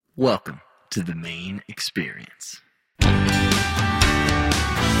Welcome to the Maine Experience.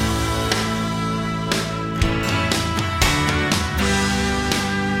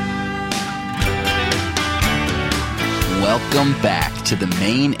 Welcome back to the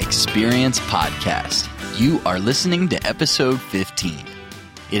Maine Experience podcast. You are listening to episode 15.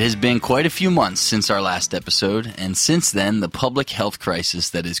 It has been quite a few months since our last episode, and since then, the public health crisis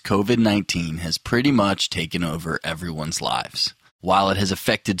that is COVID-19 has pretty much taken over everyone's lives. While it has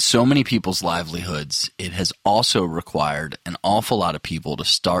affected so many people's livelihoods, it has also required an awful lot of people to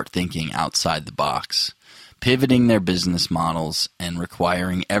start thinking outside the box, pivoting their business models and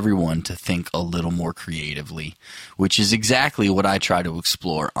requiring everyone to think a little more creatively, which is exactly what I try to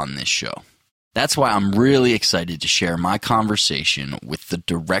explore on this show. That's why I'm really excited to share my conversation with the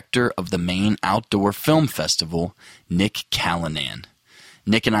director of the Maine Outdoor Film Festival, Nick Callanan.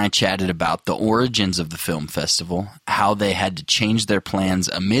 Nick and I chatted about the origins of the film festival, how they had to change their plans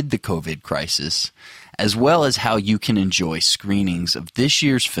amid the COVID crisis, as well as how you can enjoy screenings of this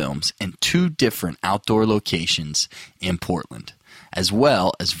year's films in 2 different outdoor locations in Portland, as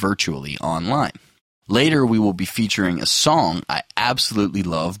well as virtually online. Later, we will be featuring a song I absolutely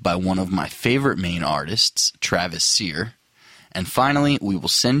love by one of my favorite Maine artists, Travis Sear. And finally, we will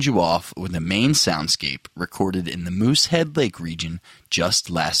send you off with a Maine soundscape recorded in the Moosehead Lake region just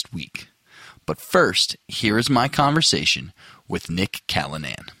last week. But first, here is my conversation with Nick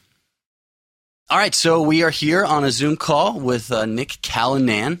Callanan. All right, so we are here on a Zoom call with Nick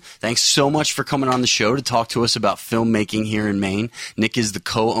Callanan. Thanks so much for coming on the show to talk to us about filmmaking here in Maine. Nick is the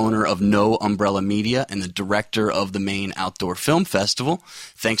co-owner of No Umbrella Media and the director of the Maine Outdoor Film Festival.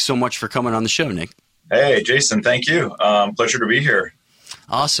 Thanks so much for coming on the show, Nick. Hey, Jason, thank you. Pleasure to be here.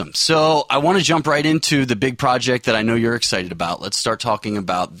 Awesome. So I want to jump right into the big project that I know you're excited about. Let's start talking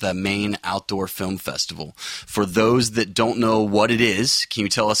about the Maine Outdoor Film Festival. For those that don't know what it is, can you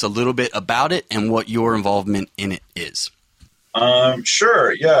tell us a little bit about it and what your involvement in it is?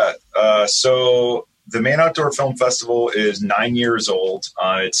 Sure, yeah. So the Maine Outdoor Film Festival is 9 years old.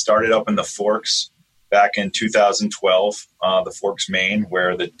 It started up in the Forks back in 2012, the Forks, Maine,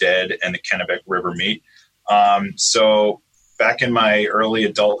 where the Dead and the Kennebec River meet. So back in my early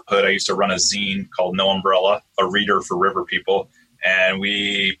adulthood, I used to run a zine called No Umbrella, a reader for river people. And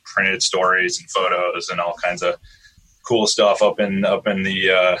we printed stories and photos and all kinds of cool stuff up in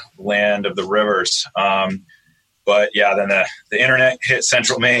the land of the rivers. But yeah, then the internet hit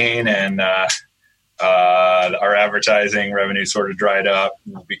central Maine and our advertising revenue sort of dried up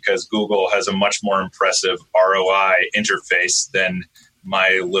because Google has a much more impressive ROI interface than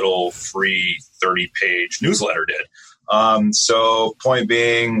my little free 30-page newsletter did. So point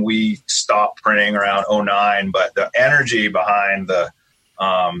being, we stopped printing around 2009, but the energy behind the,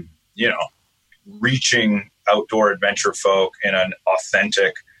 reaching outdoor adventure folk in an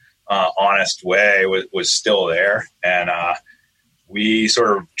authentic, honest way was still there. And we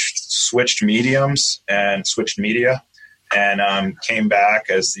sort of switched mediums and switched media and came back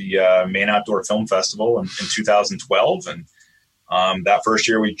as the Maine Outdoor Film Festival in 2012. And that first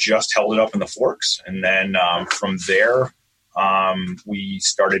year, we just held it up in the Forks. And then from there, we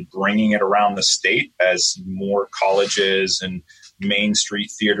started bringing it around the state as more colleges and Main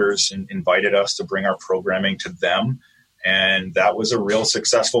Street theaters invited us to bring our programming to them. And that was a real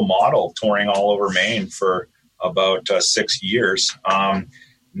successful model, touring all over Maine for about 6 years. And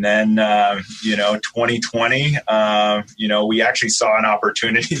then, 2020, we actually saw an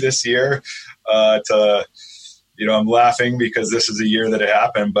opportunity this year to, I'm laughing because this is a year that it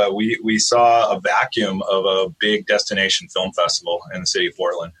happened, but we saw a vacuum of a big destination film festival in the city of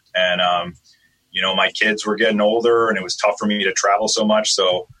Portland. And, my kids were getting older and it was tough for me to travel so much.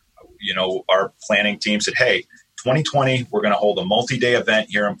 So, our planning team said, hey, 2020, we're going to hold a multi-day event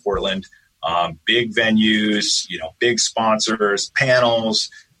here in Portland. Big venues, big sponsors,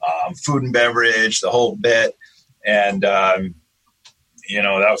 panels, food and beverage, the whole bit. And,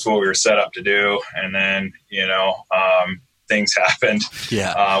 that was what we were set up to do. And then, things happened,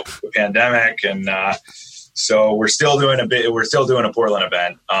 with the pandemic. And, so we're still doing a Portland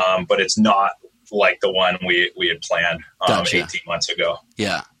event. But it's not like the one we had planned, Gotcha. 18 months ago.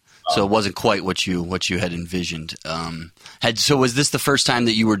 Yeah. So it wasn't quite what you had envisioned. So was this the first time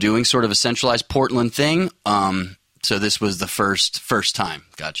that you were doing sort of a centralized Portland thing? So this was the first time.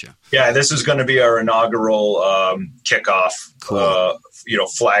 Gotcha. Yeah, this is going to be our inaugural kickoff, Cool.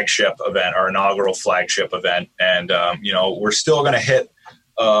 Flagship event, our inaugural flagship event. And, we're still going to hit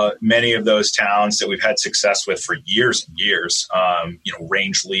many of those towns that we've had success with for years and years.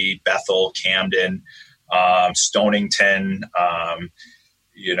 Rangeley, Bethel, Camden, Stonington,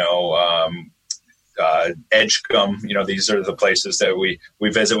 Edgecombe. These are the places that we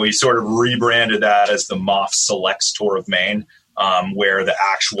visit. We sort of rebranded that as the Moth Selects Tour of Maine, where the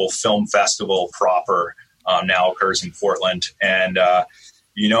actual film festival proper now occurs in Portland. And,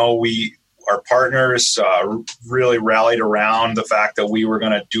 our partners really rallied around the fact that we were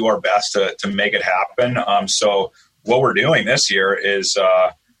going to do our best to make it happen. So what we're doing this year is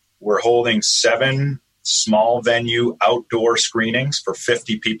we're holding 7 small venue outdoor screenings for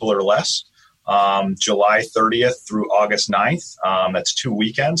 50 people or less, July 30th through August 9th. That's 2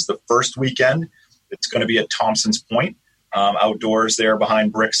 weekends. The first weekend, it's going to be at Thompson's Point, outdoors there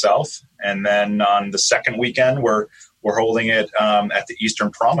behind Brick South. And then on the second weekend, we're holding it at the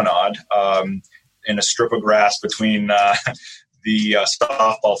Eastern Promenade in a strip of grass between the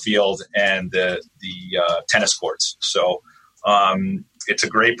softball field and the tennis courts. So it's a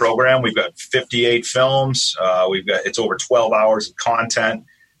great program. We've got 58 films. It's over 12 hours of content.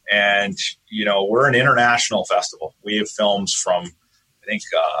 And, we're an international festival. We have films from, I think,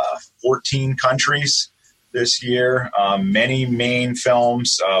 14 countries this year, many Maine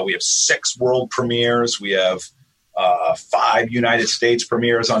films. We have 6 world premieres. We have 5 United States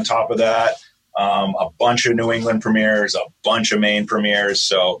premieres on top of that, a bunch of New England premieres, a bunch of Maine premieres.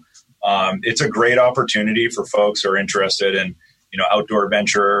 So it's a great opportunity for folks who are interested in, outdoor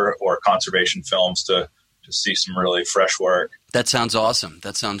adventure or conservation films to see some really fresh work. That sounds awesome.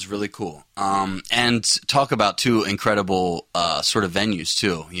 That sounds really cool. And talk about 2 incredible sort of venues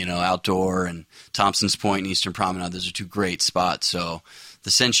too, outdoor and Thompson's Point and Eastern Promenade. Those are 2 great spots. So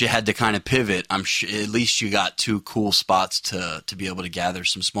the sense you had to kind of pivot, I'm sure at least you got 2 cool spots to be able to gather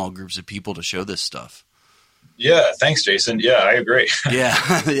some small groups of people to show this stuff. Yeah, thanks, Jason. Yeah, I agree.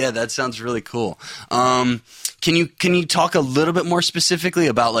 Yeah, that sounds really cool. Can you talk a little bit more specifically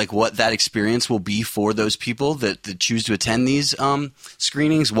about like what that experience will be for those people that choose to attend these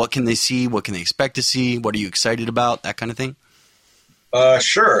screenings? What can they see? What can they expect to see? What are you excited about? That kind of thing?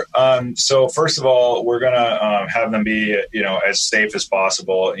 Sure. So first of all, we're going to have them be, as safe as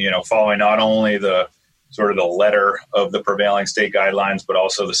possible, following not only the sort of the letter of the prevailing state guidelines, but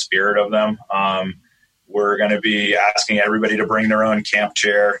also the spirit of them. We're going to be asking everybody to bring their own camp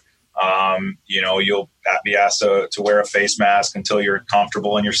chair. You'll be asked to wear a face mask until you're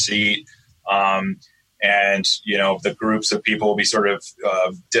comfortable in your seat. And, the groups of people will be sort of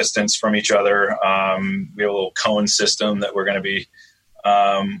distanced from each other. We have a little cone system that we're going to be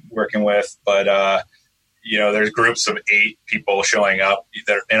working with. But, there's groups of 8 people showing up.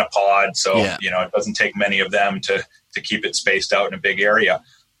 They're in a pod. So, it doesn't take many of them to keep it spaced out in a big area.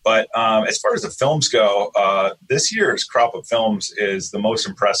 But as far as the films go, this year's crop of films is the most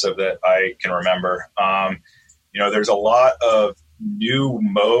impressive that I can remember. There's a lot of new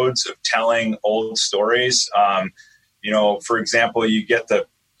modes of telling old stories. For example, you get the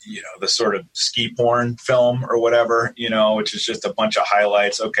sort of ski porn film or whatever, which is just a bunch of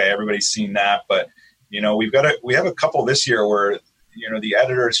highlights. Okay, everybody's seen that. But, we have a couple this year where, the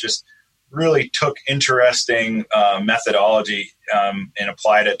editors just really took interesting methodology and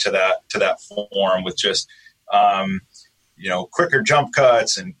applied it to that form with just quicker jump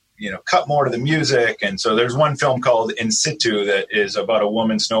cuts and cut more to the music. And so there's one film called In Situ that is about a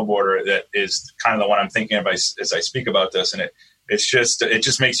woman snowboarder that is kind of the one I'm thinking of as I speak about this, and it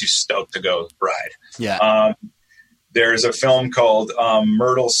just makes you stoked to go ride. Yeah. There's a film called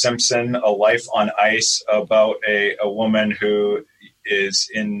Myrtle Simpson: A Life on Ice about a woman who is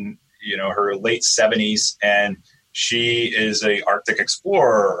in her late 70s, and she is a Arctic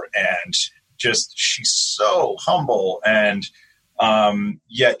explorer, and she's so humble and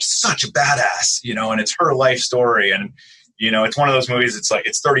yet such a badass, and it's her life story. And, it's one of those movies,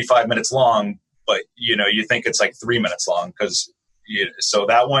 it's 35 minutes long, but, you think it's like 3 minutes long so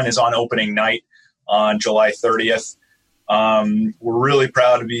that one is on opening night on July 30th. We're really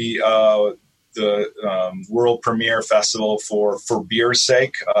proud to be the world premiere festival for Beer's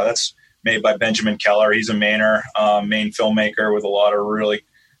Sake. That's made by Benjamin Keller. He's a Maine filmmaker with a lot of really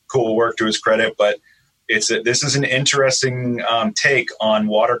cool work to his credit. But this is an interesting take on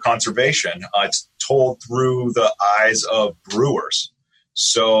water conservation. It's told through the eyes of brewers.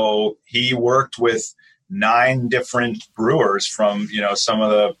 So he worked with 9 different brewers from some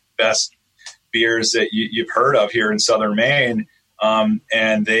of the best beers that you've heard of here in southern Maine,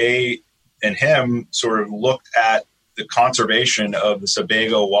 and they and him sort of looked at the conservation of the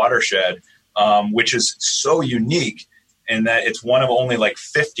Sebago watershed, which is so unique in that it's one of only like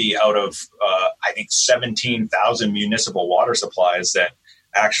 50 out of, I think, 17,000 municipal water supplies that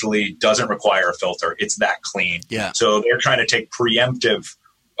actually doesn't require a filter. It's that clean. Yeah. So they're trying to take preemptive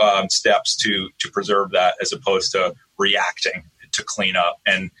steps to preserve that as opposed to reacting to clean up.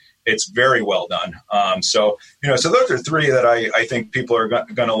 And it's very well done. So those are three that I think people are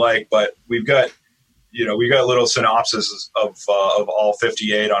going to like, but we've got little synopses of all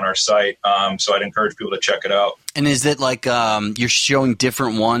 58 on our site. So I'd encourage people to check it out. And is it like you're showing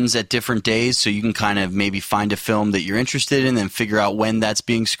different ones at different days, so you can kind of maybe find a film that you're interested in and figure out when that's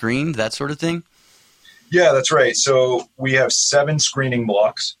being screened, that sort of thing? Yeah, that's right. So we have 7 screening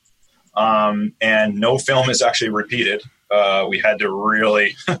blocks, and no film is actually repeated. We had to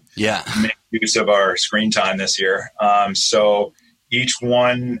really make use of our screen time this year. So each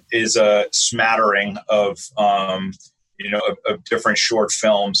one is a smattering of different short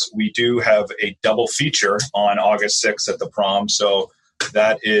films. We do have a double feature on August 6th at the prom. So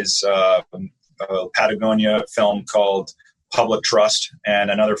that is a Patagonia film called Public Trust, and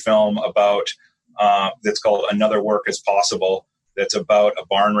another film about that's called Another Work is Possible. That's about a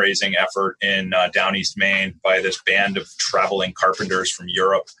barn raising effort in down East Maine by this band of traveling carpenters from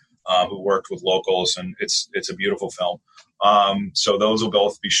Europe who worked with locals, and it's a beautiful film. So those will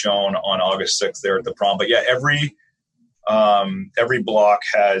both be shown on August 6th there at the prom. But yeah, every block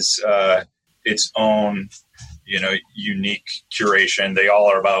has its own, unique curation. They all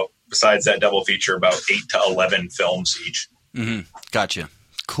are about, besides that double feature, about 8 to 11 films each. Mm-hmm. Gotcha.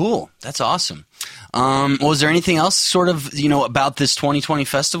 Cool. That's awesome. Was there anything else sort of, about this 2020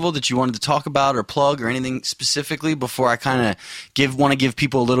 festival that you wanted to talk about or plug or anything specifically before I kind of want to give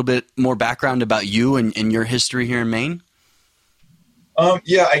people a little bit more background about you and your history here in Maine?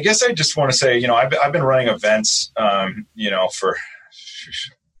 Yeah, I guess I just want to say, I've been running events, for,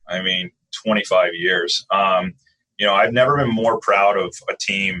 25 years. I've never been more proud of a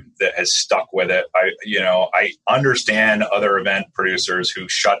team that has stuck with it. I understand other event producers who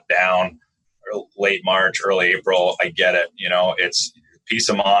shut down late March, early April. I get it. It's peace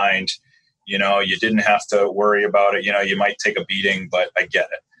of mind. You didn't have to worry about it. You might take a beating, but I get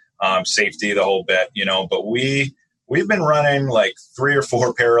it. Safety, the whole bit, but we've been running like 3 or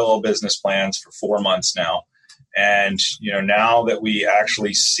 4 parallel business plans for 4 months now. And, now that we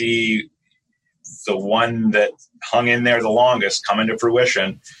actually see the one that hung in there the longest come into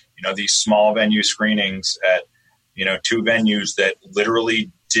fruition, these small venue screenings at, 2 venues that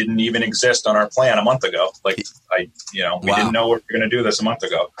literally didn't even exist on our plan a month ago. We didn't know we were going to do this a month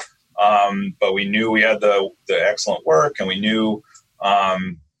ago. But we knew we had the excellent work, and we knew,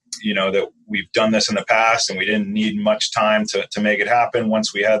 that we've done this in the past, and we didn't need much time to make it happen.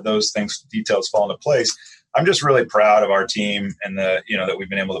 Once we had those details fall into place, I'm just really proud of our team and that we've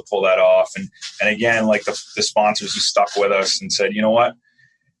been able to pull that off. And again, like the sponsors who stuck with us and said, you know what,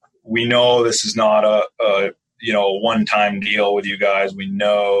 we know this is not a one-time deal with you guys. We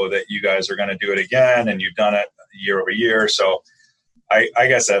know that you guys are going to do it again, and you've done it year over year. So I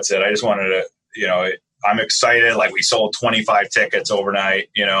guess that's it. I just wanted to, I'm excited. Like, we sold 25 tickets overnight,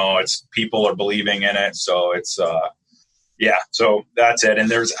 it's people are believing in it. So it's, so that's it. And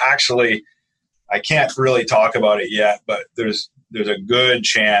there's actually, I can't really talk about it yet, but there's a good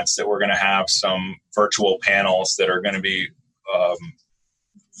chance that we're going to have some virtual panels that are going to be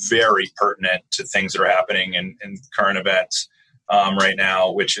very pertinent to things that are happening in current events right now,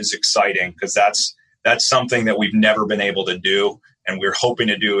 which is exciting because that's something that we've never been able to do, and we're hoping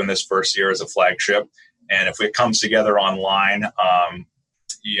to do in this first year as a flagship. And if it comes together online, then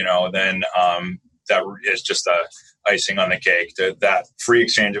that is just a icing on the cake. That free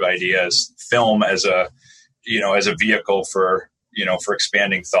exchange of ideas, film as a vehicle for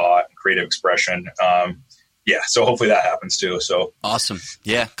expanding thought and creative expression. So hopefully that happens too. So awesome.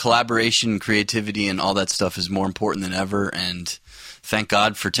 Yeah. Collaboration, creativity, and all that stuff is more important than ever. And thank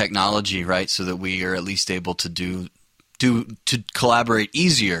God for technology, right? So that we are at least able to to collaborate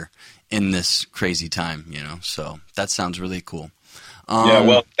easier in this crazy time, so that sounds really cool.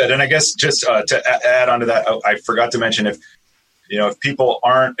 Well, and I guess just to add on to that, I forgot to mention if people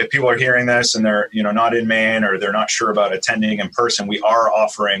are hearing this and they're, not in Maine or they're not sure about attending in person, we are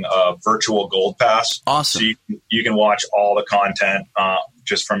offering a virtual gold pass. Awesome. So you can watch all the content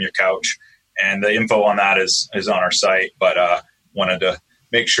just from your couch, and the info on that is on our site, but wanted to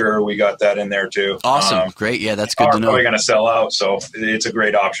make sure we got that in there too. Awesome. Great. Yeah, that's good to know. Probably going to sell out, so it's a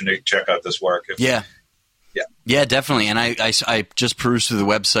great option to check out this work. Yeah, definitely. And I just perused through the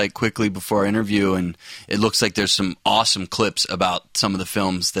website quickly before our interview, and it looks like there's some awesome clips about some of the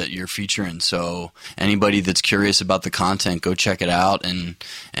films that you're featuring. So anybody that's curious about the content, go check it out. And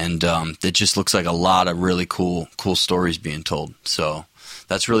it just looks like a lot of really cool stories being told. So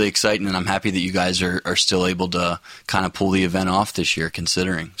that's really exciting, and I'm happy that you guys are still able to kind of pull the event off this year,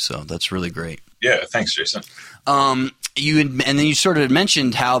 considering. So that's really great. Yeah, thanks, Jason. And then you sort of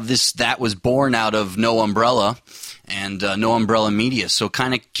mentioned how that was born out of No Umbrella, and No Umbrella Media. So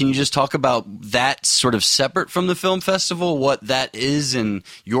kind of, can you just talk about that sort of separate from the film festival, what that is and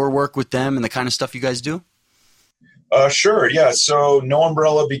your work with them and the kind of stuff you guys do? Sure. Yeah. So No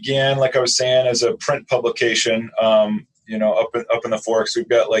Umbrella began, like I was saying, as a print publication, up in the Forks. We've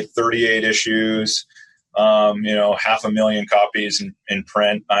got like 38 issues, 500,000 copies in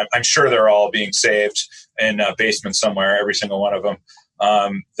print. I'm sure they're all being saved in a basement somewhere, every single one of them.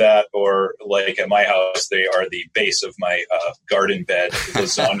 That, or like at my house, they are the base of my garden bed,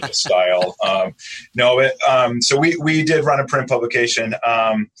 lasagna style. So we did run a print publication.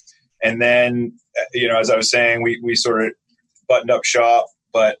 And then, as I was saying, we sort of buttoned up shop,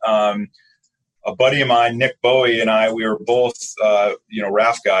 but a buddy of mine, Nick Bowie, and I, we were both,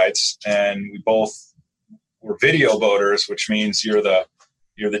 raft guides, and we both were video boaters, which means you're the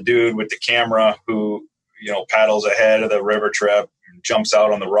dude with the camera who, paddles ahead of the river trip, jumps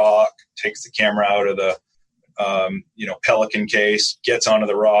out on the rock, takes the camera out of the, pelican case, gets onto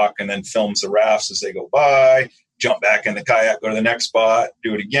the rock, and then films the rafts as they go by. Jump back in the kayak, go to the next spot,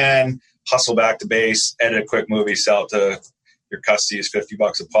 do it again, hustle back to base, edit a quick movie, sell it to your custies,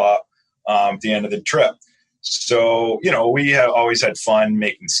 $50 a pop at the end of the trip. So, we have always had fun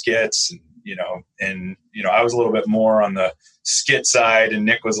making skits, and I was a little bit more on the skit side, and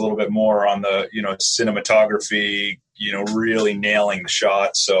Nick was a little bit more on the, cinematography, really nailing the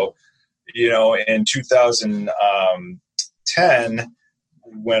shots. So, in 2010,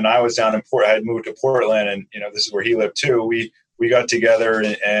 when I was down in I had moved to Portland, and this is where he lived too. We got together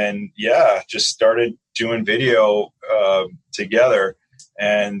and just started doing video together,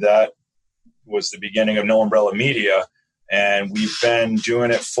 and that was the beginning of No Umbrella Media. And we've been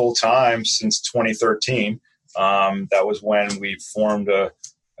doing it full time since 2013. That was when we formed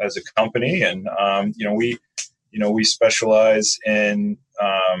as a company, and we specialize in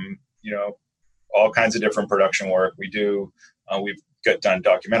all kinds of different production work. We do. We've done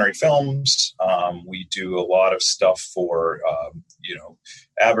documentary films. We do a lot of stuff for,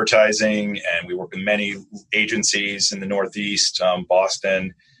 advertising, and we work with many agencies in the Northeast,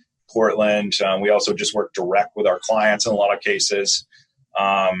 Boston, Portland. We also just work direct with our clients in a lot of cases.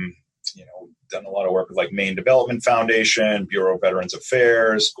 Done a lot of work with like Maine Development Foundation, Bureau of Veterans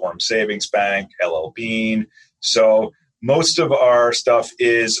Affairs, Gorham Savings Bank, LL Bean. So most of our stuff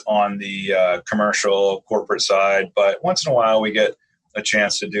is on the commercial corporate side, but once in a while we get a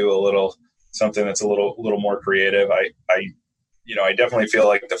chance to do something that's a little more creative. I definitely feel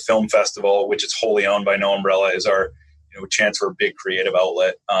like the film festival, which is wholly owned by No Umbrella, is our chance for a big creative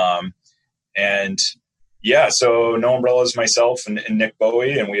outlet. So No Umbrella is myself and Nick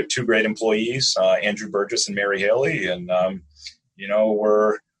Bowie, and we have two great employees, Andrew Burgess and Mary Haley, and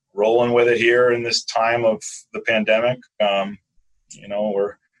we're rolling with it here in this time of the pandemic.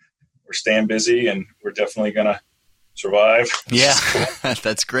 We're staying busy, and we're definitely gonna survive. Yeah,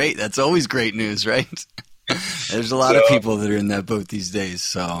 that's great. That's always great news, right? There's a lot of people that are in that boat these days.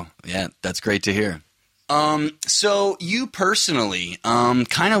 So yeah, that's great to hear. So you personally,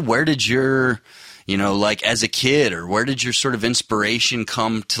 kind of where did your, as a kid, or where did your sort of inspiration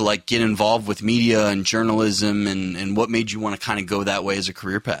come to like get involved with media and journalism, and what made you want to kind of go that way as a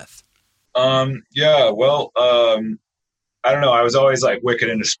career path? I don't know. I was always like wicked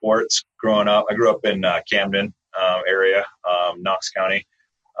into sports growing up. I grew up in Camden area, Knox County.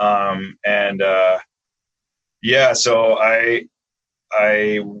 So I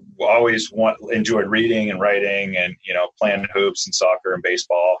always enjoyed reading and writing, and, playing hoops and soccer and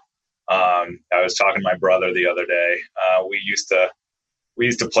baseball. I was talking to my brother the other day. We used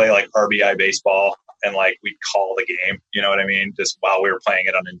to play like RBI baseball, and like we'd call the game, you know what I mean? Just while we were playing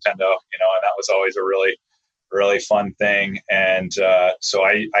it on Nintendo, and that was always a really, really fun thing. And so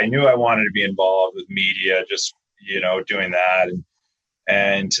I knew I wanted to be involved with media, just, doing that.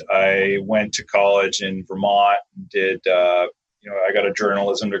 And I went to college in Vermont, I got a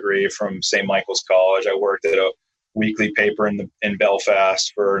journalism degree from St. Michael's College. I worked at a weekly paper in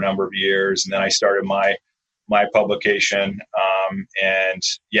Belfast for a number of years. And then I started my publication.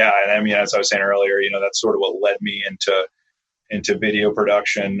 As I was saying earlier, that's sort of what led me into video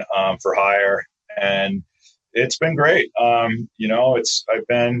production for hire. And it's been great. I've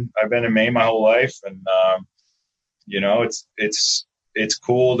been in Maine my whole life, and it's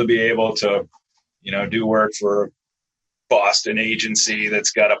cool to be able to, do work for a Boston agency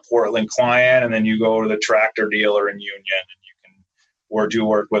that's got a Portland client, and then you go to the tractor dealer in Union, and or do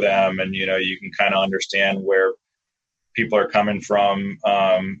work with them, and you can kind of understand where people are coming from,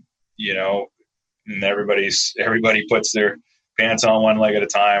 and everybody puts their pants on one leg at a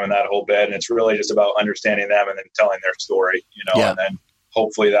time in that whole bed, and it's really just about understanding them and then telling their story, and then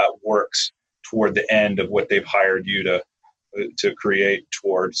hopefully that works toward the end of what they've hired you to create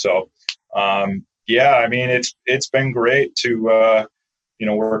toward. So, yeah, I mean, it's been great to,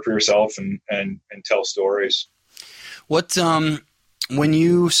 work for yourself and tell stories. What, when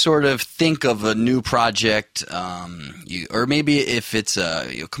you sort of think of a new project, or maybe if it's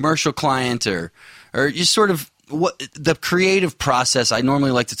a commercial client or you sort of what the creative process, I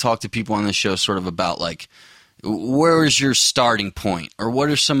normally like to talk to people on the show sort of about like, where is your starting point, or what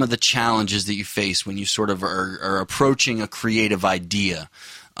are some of the challenges that you face when you sort of are approaching a creative idea?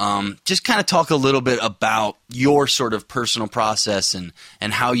 Just kind of talk a little bit about your sort of personal process and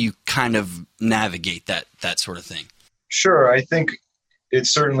how you kind of navigate that sort of thing. Sure. I think it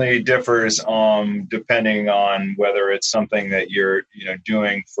certainly differs depending on whether it's something that you're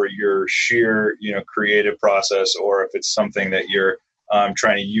doing for your sheer creative process, or if it's something that you're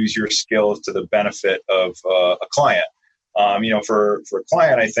trying to use your skills to the benefit of a client. For a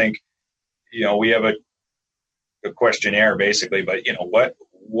client, I think we have a questionnaire basically, but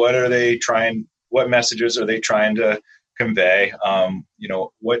what are they trying? What messages are they trying to convey?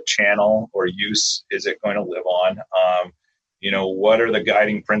 What channel or use is it going to live on? What are the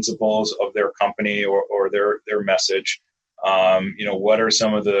guiding principles of their company or their message? What are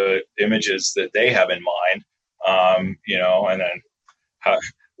some of the images that they have in mind? And then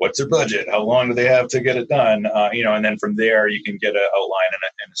what's their budget? How long do they have to get it done? And then from there you can get an outline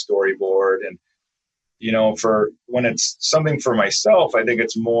and a storyboard. And, for when it's something for myself, I think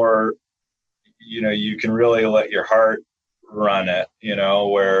it's more, you can really let your heart run it,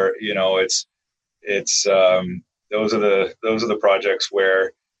 where, it's those are the projects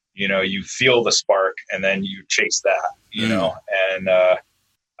where, you feel the spark and then you chase that, and I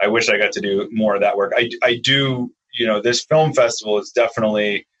wish I got to do more of that work. I do, this film festival is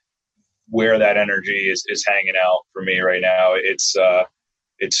definitely where that energy is hanging out for me right now.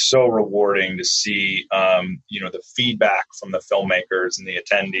 It's so rewarding to see, the feedback from the filmmakers and the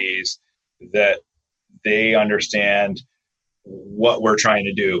attendees that they understand what we're trying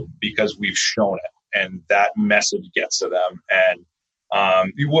to do because we've shown it, and that message gets to them. And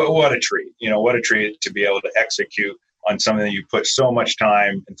what a treat, what a treat to be able to execute on something that you put so much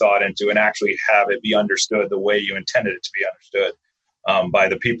time and thought into and actually have it be understood the way you intended it to be understood by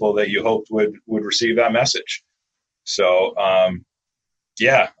the people that you hoped would receive that message. So, I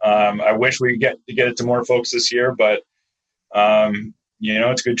wish we could get it to more folks this year, but,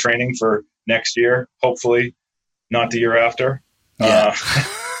 it's good training for next year, hopefully not the year after. Yeah.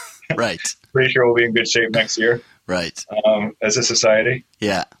 Right. Pretty sure we'll be in good shape next year. Right. As a society.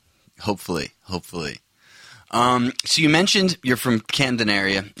 Yeah. Hopefully. So you mentioned you're from Camden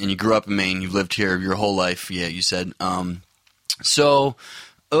area and you grew up in Maine. You've lived here your whole life. Yeah, you said. Tell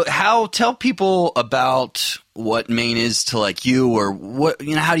people about what Maine is to like you, or what,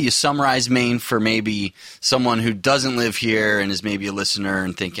 how do you summarize Maine for maybe someone who doesn't live here and is maybe a listener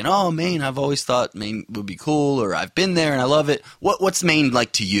and thinking, oh, Maine, I've always thought Maine would be cool, or I've been there and I love it. What's Maine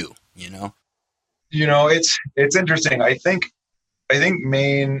like to you? It's interesting. I think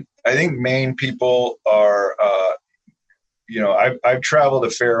Maine people are, I've traveled a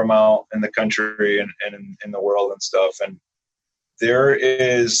fair amount in the country and in the world and stuff. And there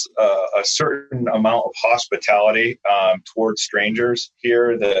is a certain amount of hospitality towards strangers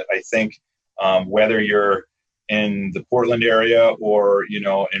here that I think whether you're in the Portland area or,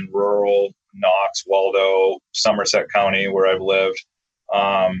 in rural Knox, Waldo, Somerset County, where I've lived,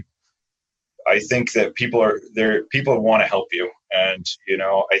 I think that people want to help you. And,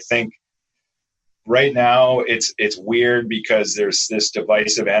 I think right now it's weird because there's this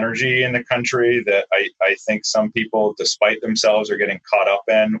divisive energy in the country that I think some people, despite themselves, are getting caught up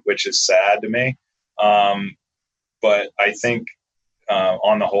in, which is sad to me. But I think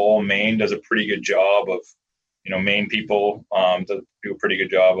on the whole, Maine does a pretty good job of, Maine people do a pretty good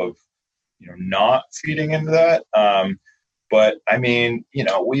job of, not feeding into that. But I mean,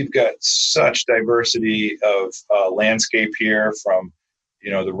 we've got such diversity of landscape here, from,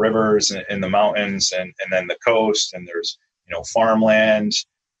 the rivers and the mountains and then the coast, and there's, farmland,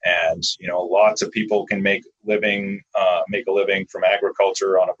 and, lots of people can make a living from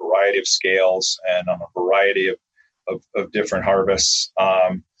agriculture on a variety of scales and on a variety of different harvests.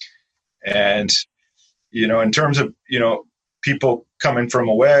 And, in terms of, people coming from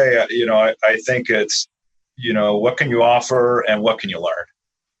away, I think it's, what can you offer and what can you learn?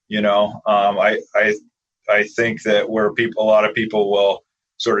 I think that where a lot of people will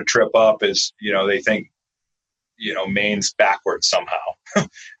sort of trip up is, they think, Maine's backwards somehow.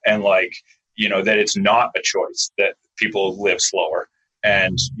 And that it's not a choice, that people live slower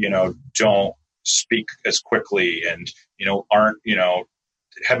and, don't speak as quickly and, aren't,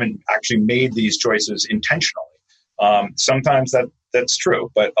 haven't actually made these choices intentionally. Sometimes that's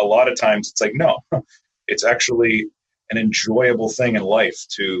true, but a lot of times it's like, no, it's actually an enjoyable thing in life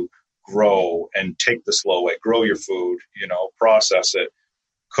to grow and take the slow way, grow your food, process it,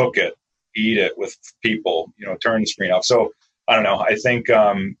 cook it, eat it with people, turn the screen off. So I don't know. I think,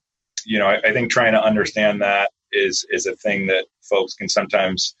 I think trying to understand that is a thing that folks can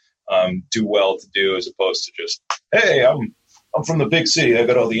sometimes do well to do, as opposed to just, hey, I'm from the big city, I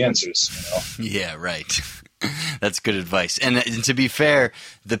got all the answers. Yeah, right. That's good advice. And to be fair,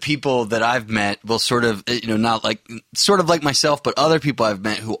 the people that I've met will sort of, not like, sort of like myself, but other people I've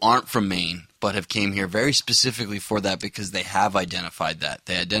met who aren't from Maine, but have came here very specifically for that, because they have identified that.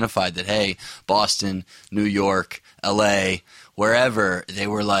 They identified that, hey, Boston, New York, LA, wherever, they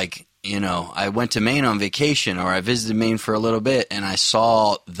were like, I went to Maine on vacation, or I visited Maine for a little bit, and I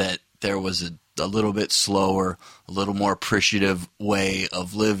saw that there was a little bit slower, a little more appreciative way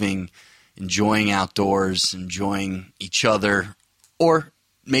of living, enjoying outdoors, enjoying each other, or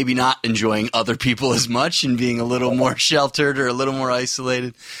maybe not enjoying other people as much and being a little more sheltered or a little more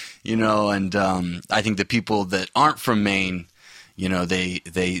isolated, and I think the people that aren't from Maine,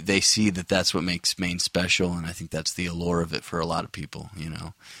 they see that that's what makes Maine special, and I think that's the allure of it for a lot of people,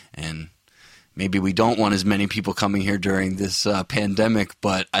 and maybe we don't want as many people coming here during this pandemic,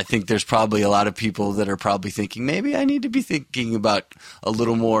 but I think there's probably a lot of people that are probably thinking, maybe I need to be thinking about a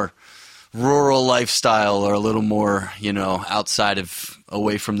little more rural lifestyle, or a little more,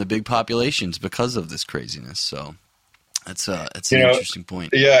 away from the big populations because of this craziness. So that's an interesting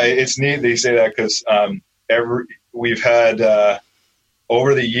point. Yeah, it's neat that you say that, because we've had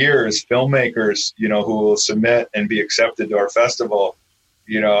over the years filmmakers, who will submit and be accepted to our festival.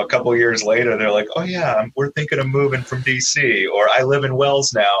 A couple of years later, they're like, oh yeah, we're thinking of moving from DC, or I live in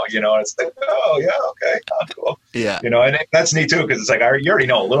Wells now, and it's like, oh yeah, okay, cool. Yeah. And that's neat too, because it's like, you already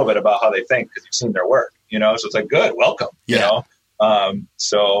know a little bit about how they think because you've seen their work, so it's like, good, welcome, yeah.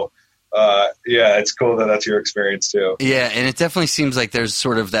 It's cool that that's your experience too. Yeah, and it definitely seems like there's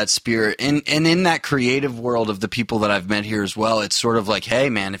sort of that spirit, and in that creative world of the people that I've met here as well, it's sort of like, hey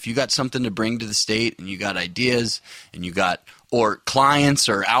man, if you got something to bring to the state, and you got ideas, and you got or clients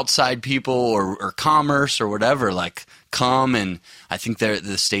or outside people or commerce or whatever, like, come, and I think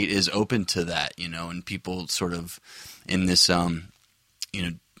the state is open to that, and people sort of in this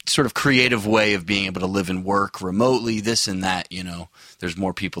sort of creative way of being able to live and work remotely, this and that, there's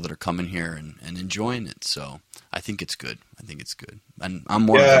more people that are coming here and enjoying it. So I think it's good. And I'm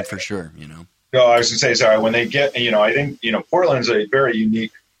one of them for sure, No, I was going to say, sorry, when they get, I think, Portland's a very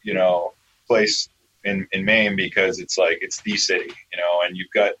unique, place in Maine, because it's like, it's the city, and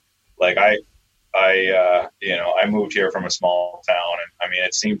you've got, like, I moved here from a small town, and I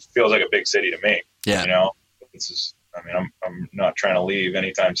mean, feels like a big city to me. Yeah. It's just, I'm not trying to leave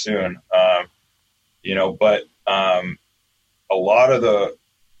anytime soon. But a lot of the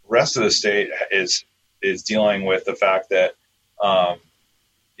rest of the state is dealing with the fact that,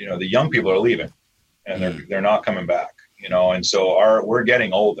 the young people are leaving, and they're not coming back, and so we're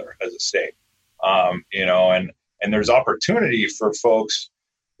getting older as a state, and there's opportunity for folks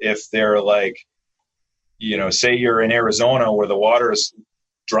if they're like, say you're in Arizona where the water is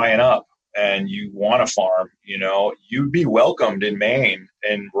drying up and you want to farm, you'd be welcomed in Maine,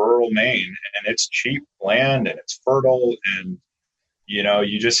 in rural Maine, and it's cheap land and it's fertile, and,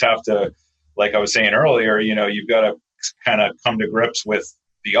 you just have to, like I was saying earlier, you've got to kind of come to grips with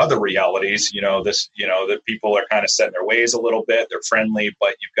the other realities, that people are kind of set in their ways a little bit. They're friendly,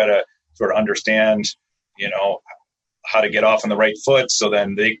 but you've got to sort of understand, how to get off on the right foot, so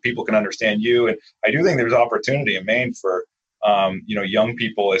then people can understand you. And I do think there's opportunity in Maine for, young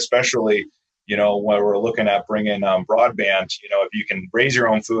people, especially, when we're looking at bringing broadband, if you can raise your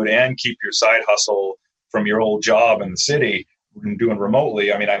own food and keep your side hustle from your old job in the city and doing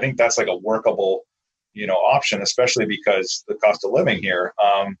remotely. I mean, I think that's like a workable, option, especially because the cost of living here.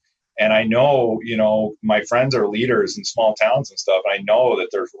 And I know, my friends are leaders in small towns and stuff. I know that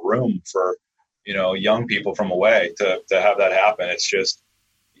there's room for, young people from away to have that happen. It's just,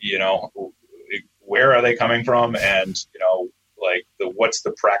 where are they coming from? And, what's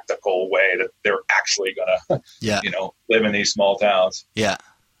the practical way that they're actually going to, live in these small towns? Yeah.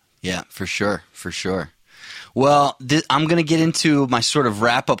 Yeah, for sure. Well, I'm going to get into my sort of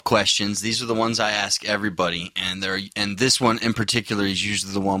wrap-up questions. These are the ones I ask everybody, and this one in particular is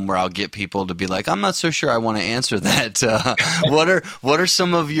usually the one where I'll get people to be like, I'm not so sure I want to answer that. What are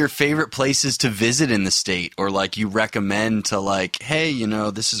some of your favorite places to visit in the state, or like you recommend to, like, hey,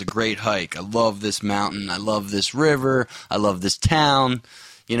 this is a great hike. I love this mountain. I love this river. I love this town.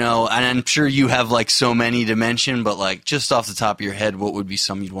 and I'm sure you have like so many to mention, but like just off the top of your head, what would be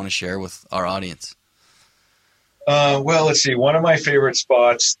some you'd want to share with our audience? Well, let's see. One of my favorite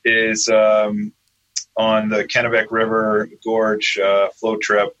spots is on the Kennebec River Gorge float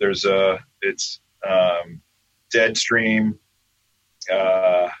trip. It's Dead Stream.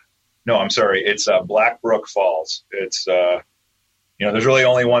 No, I'm sorry. It's Black Brook Falls. It's there's really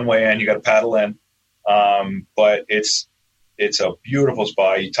only one way in. You got to paddle in, but it's a beautiful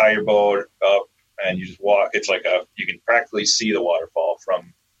spot. You tie your boat up and you just walk. It's like you can practically see the waterfall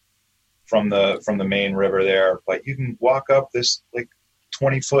from the main river there. But you can walk up this like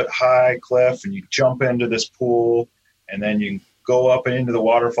 20-foot high cliff and you jump into this pool, and then you can go up and into the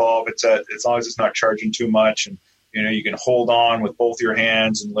waterfall. If as long as it's not charging too much, and you can hold on with both your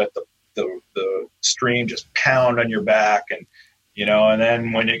hands and let the stream just pound on your back, and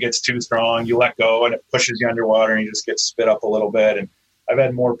then when it gets too strong, you let go and it pushes you underwater and you just get spit up a little bit. And I've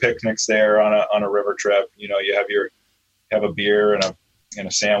had more picnics there on a river trip. You have a beer and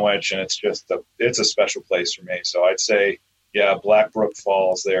a sandwich, and it's a special place for me. So I'd say, yeah, Black Brook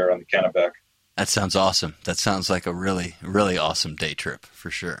Falls there on the Kennebec. That sounds awesome. That sounds like a really, really awesome day trip for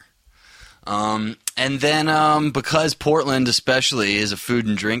sure. And then because Portland especially is a food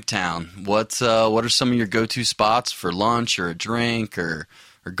and drink town, what are some of your go-to spots for lunch or a drink or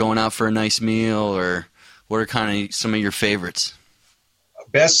going out for a nice meal, or what are kind of some of your favorites?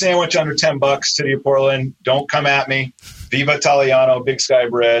 Best sandwich under $10, City of Portland. Don't come at me. Viva Italiano, Big Sky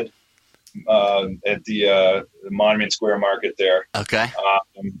Bread at the Monument Square Market there. Okay. I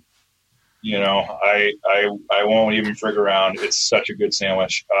won't even frig around. It's such a good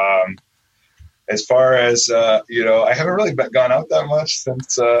sandwich. As far as, I haven't really gone out that much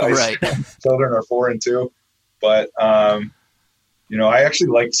since right. children are 4 and 2. But, I actually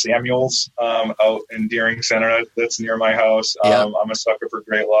like Samuel's out in Deering Center. That's near my house. Yep. I'm a sucker for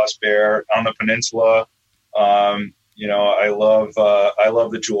Great Lost Bear. On the peninsula, I love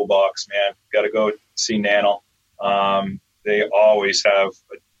the Jewel Box, man. Got to go see Nanel. They always have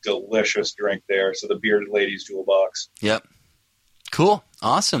a delicious drink there. So the Bearded Ladies Jewel Box. Yep. Cool.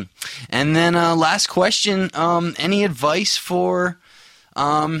 Awesome. And then last question, any advice for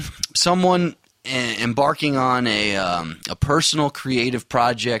someone embarking on a personal creative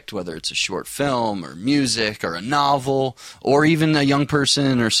project, whether it's a short film or music or a novel, or even a young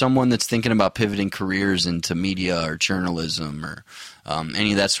person or someone that's thinking about pivoting careers into media or journalism or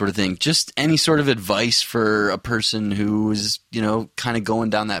any of that sort of thing? Just any sort of advice for a person who is, kind of going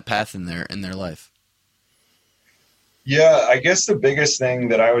down that path in their life. Yeah, I guess the biggest thing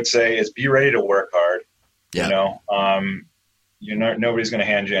that I would say is be ready to work hard. Yeah. Nobody's going to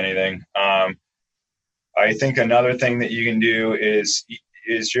hand you anything. I think another thing that you can do is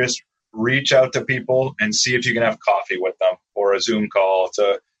just reach out to people and see if you can have coffee with them or a Zoom call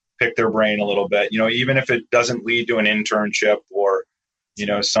to pick their brain a little bit. Even if it doesn't lead to an internship or,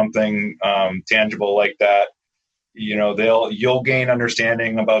 something tangible like that, you'll gain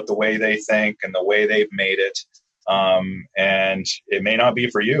understanding about the way they think and the way they've made it. And it may not be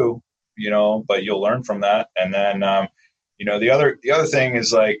for you, but you'll learn from that. And then, the other thing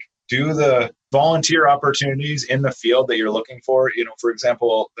is like, do the volunteer opportunities in the field that you're looking for. For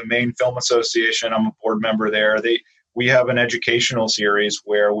example, the Maine Film Association, I'm a board member there. We have an educational series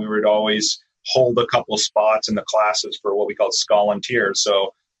where we would always hold a couple of spots in the classes for what we call volunteers.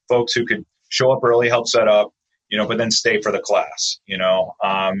 So folks who could show up early, help set up, but then stay for the class,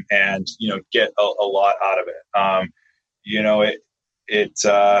 and, get a lot out of it.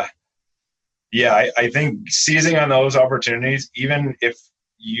 I think seizing on those opportunities, even if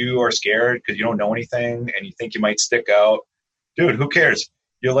you are scared because you don't know anything and you think you might stick out, dude, who cares?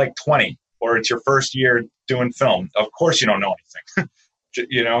 You're like 20 or it's your first year doing film. Of course you don't know anything,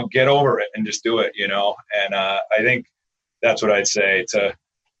 get over it and just do it, and I think that's what I'd say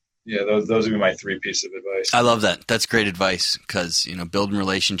those would be my 3 pieces of advice. I love that. That's great advice because, building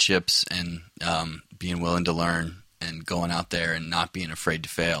relationships and being willing to learn and going out there and not being afraid to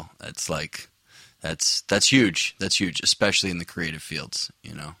fail. That's huge. That's huge, especially in the creative fields,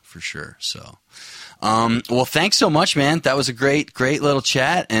 for sure. So, well, thanks so much, man. That was a great little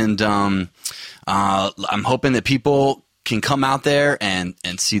chat. And I'm hoping that people can come out there and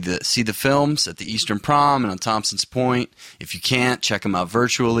see the films at the Eastern Prom and on Thompson's Point. If you can't, check them out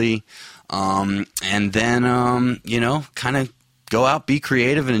virtually. And then, kind of go out, be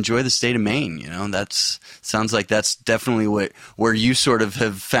creative, and enjoy the state of Maine. That's sounds like that's definitely where you sort of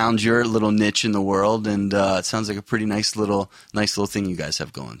have found your little niche in the world, and it sounds like a pretty nice little thing you guys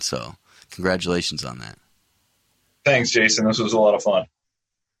have going. So, congratulations on that. Thanks, Jason. This was a lot of fun.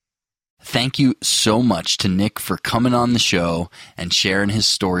 Thank you so much to Nick for coming on the show and sharing his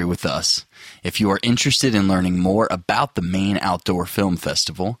story with us. If you are interested in learning more about the Maine Outdoor Film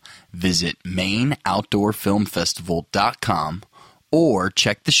Festival, visit MaineOutdoorFilmFestival.com or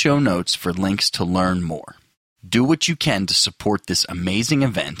check the show notes for links to learn more. Do what you can to support this amazing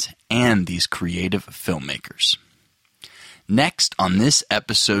event and these creative filmmakers. Next on this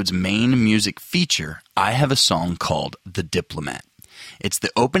episode's Maine music feature, I have a song called The Diplomat. It's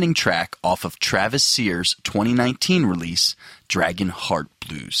the opening track off of Travis Sears' 2019 release, Dragon Heart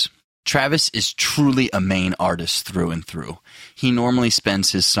Blues. Travis is truly a Maine artist through and through. He normally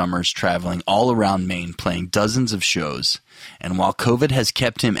spends his summers traveling all around Maine playing dozens of shows, and while COVID has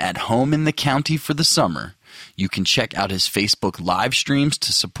kept him at home in the county for the summer, you can check out his Facebook live streams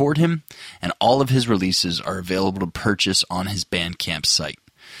to support him, and all of his releases are available to purchase on his Bandcamp site.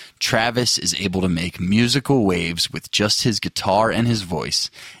 Travis is able to make musical waves with just his guitar and his voice,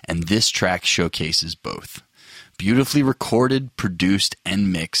 and this track showcases both. Beautifully recorded, produced,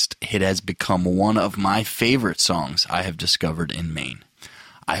 and mixed, it has become one of my favorite songs I have discovered in Maine.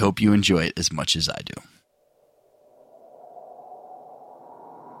 I hope you enjoy it as much as I do.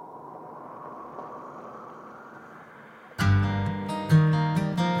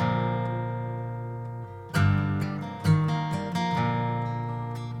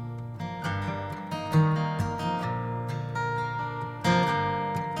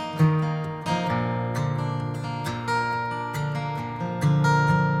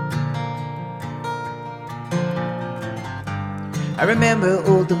 I remember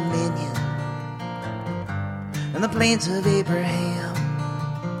Old Dominion and the plains of Abraham.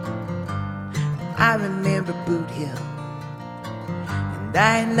 I remember Boot Hill and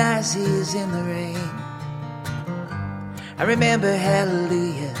Dionysus in the rain. I remember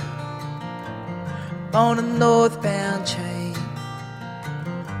Hallelujah on a northbound train.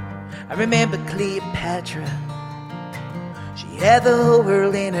 I remember Cleopatra, she had the whole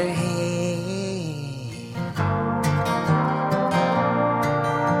world in her hand.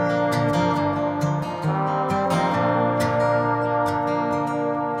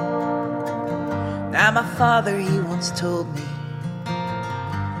 Now my father, he once told me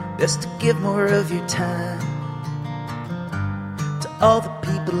just to give more of your time to all the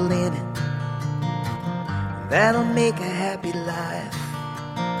people in it, that'll make a happy life.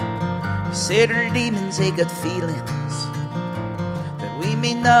 He said our demons, they got feelings that we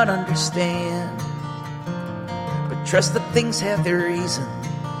may not understand, but trust that things have their reason,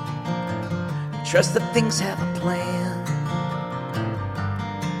 trust that things have a plan.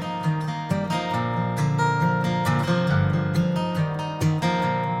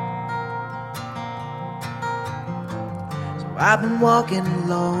 I've been walking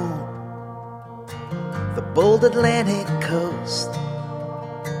along the bold Atlantic coast.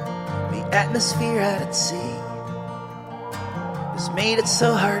 The atmosphere out at sea has made it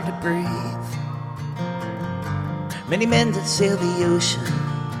so hard to breathe. Many men that sail the ocean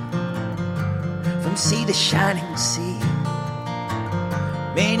from sea to shining sea.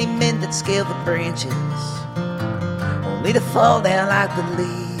 Many men that scale the branches only to fall down like the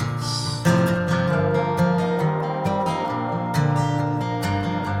leaves.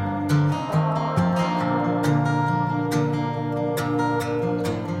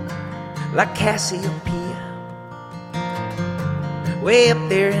 Like Cassiopeia, way up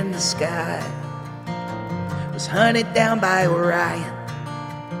there in the sky, was hunted down by Orion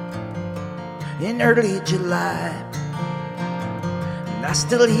in early July. And I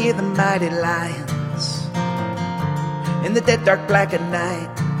still hear the mighty lions in the dead dark black of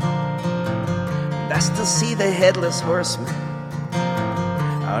night. And I still see the headless horseman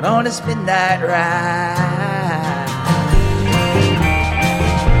out on his midnight ride.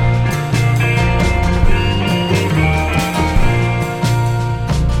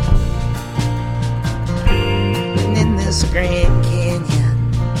 Grand Canyon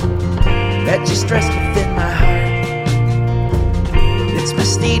that just rests within my heart, it's my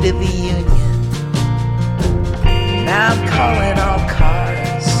state of the union. Now I'm calling all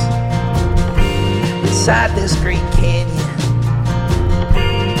cars inside this great canyon,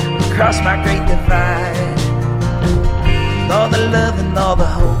 across my great divide, with all the love and all the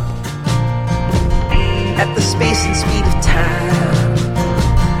hope, at the space and speed of time.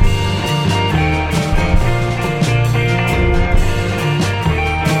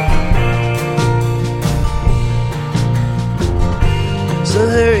 So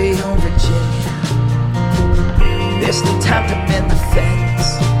hurry home, Virginia, there's still time to mend the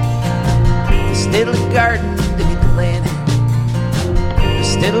fence. There's still a garden to be planted, there's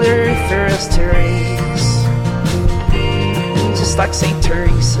still a earth for us to raise. And just like St.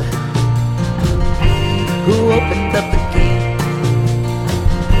 Teresa, who opened up the gate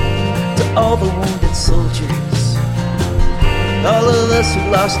to all the wounded soldiers, all of us who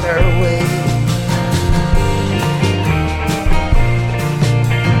lost our way.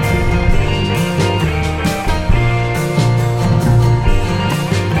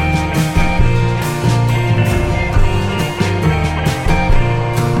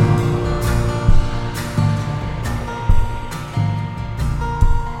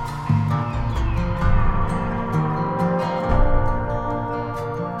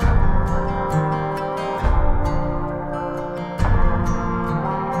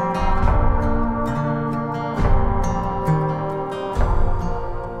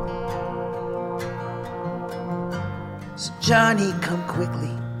 Johnny, come quickly.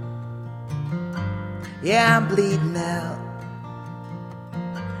 Yeah, I'm bleeding out.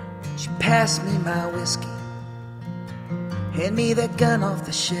 Would you pass me my whiskey? Hand me that gun off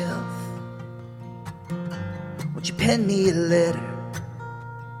the shelf. Would you pen me a letter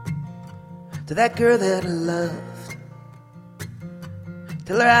to that girl that I loved?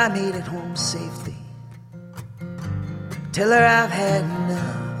 Tell her I made it home safely. Tell her I've had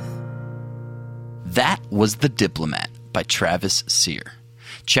enough. That was The Diplomat by Travis Sear.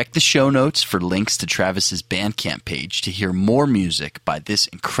 Check the show notes for links to Travis's Bandcamp page to hear more music by this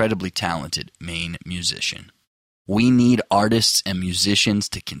incredibly talented Maine musician. We need artists and musicians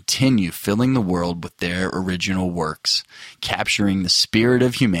to continue filling the world with their original works, capturing the spirit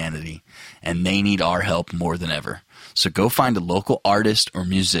of humanity, and they need our help more than ever. So go find a local artist or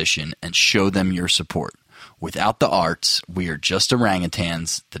musician and show them your support. Without the arts, we are just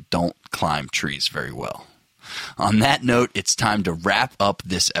orangutans that don't climb trees very well. On that note, it's time to wrap up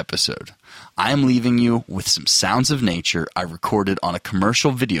this episode. I am leaving you with some sounds of nature I recorded on a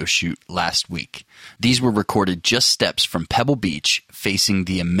commercial video shoot last week. These were recorded just steps from Pebble Beach, facing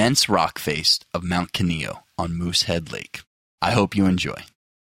the immense rock face of Mount Canillo on Moosehead Lake. I hope you enjoy.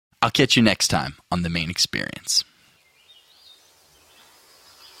 I'll catch you next time on The Maine Experience.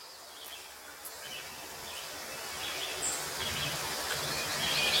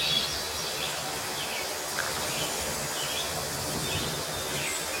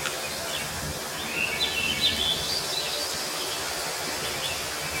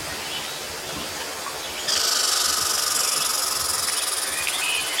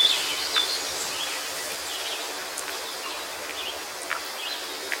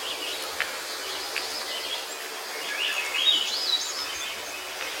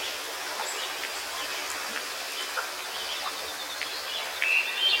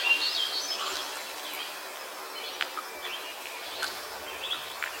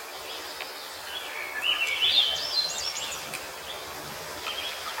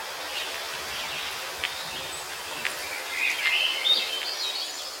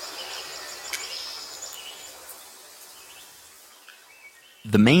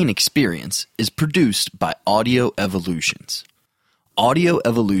 The Maine Experience is produced by Audio Evolutions. Audio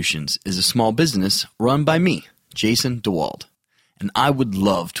Evolutions is a small business run by me, Jason DeWald, and I would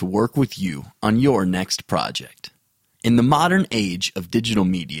love to work with you on your next project. In the modern age of digital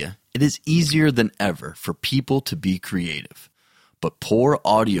media, it is easier than ever for people to be creative, but poor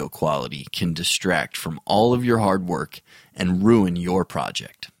audio quality can distract from all of your hard work and ruin your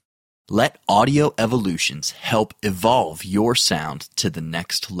project. Let Audio Evolutions help evolve your sound to the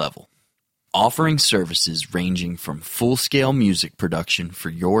next level. Offering services ranging from full-scale music production for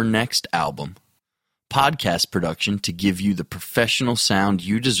your next album, podcast production to give you the professional sound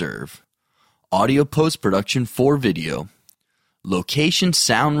you deserve, audio post-production for video, location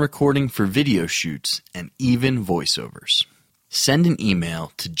sound recording for video shoots, and even voiceovers. Send an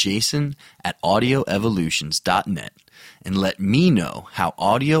email to jason@audioevolutions.net and let me know how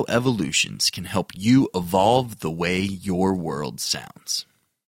Audio Evolutions can help you evolve the way your world sounds.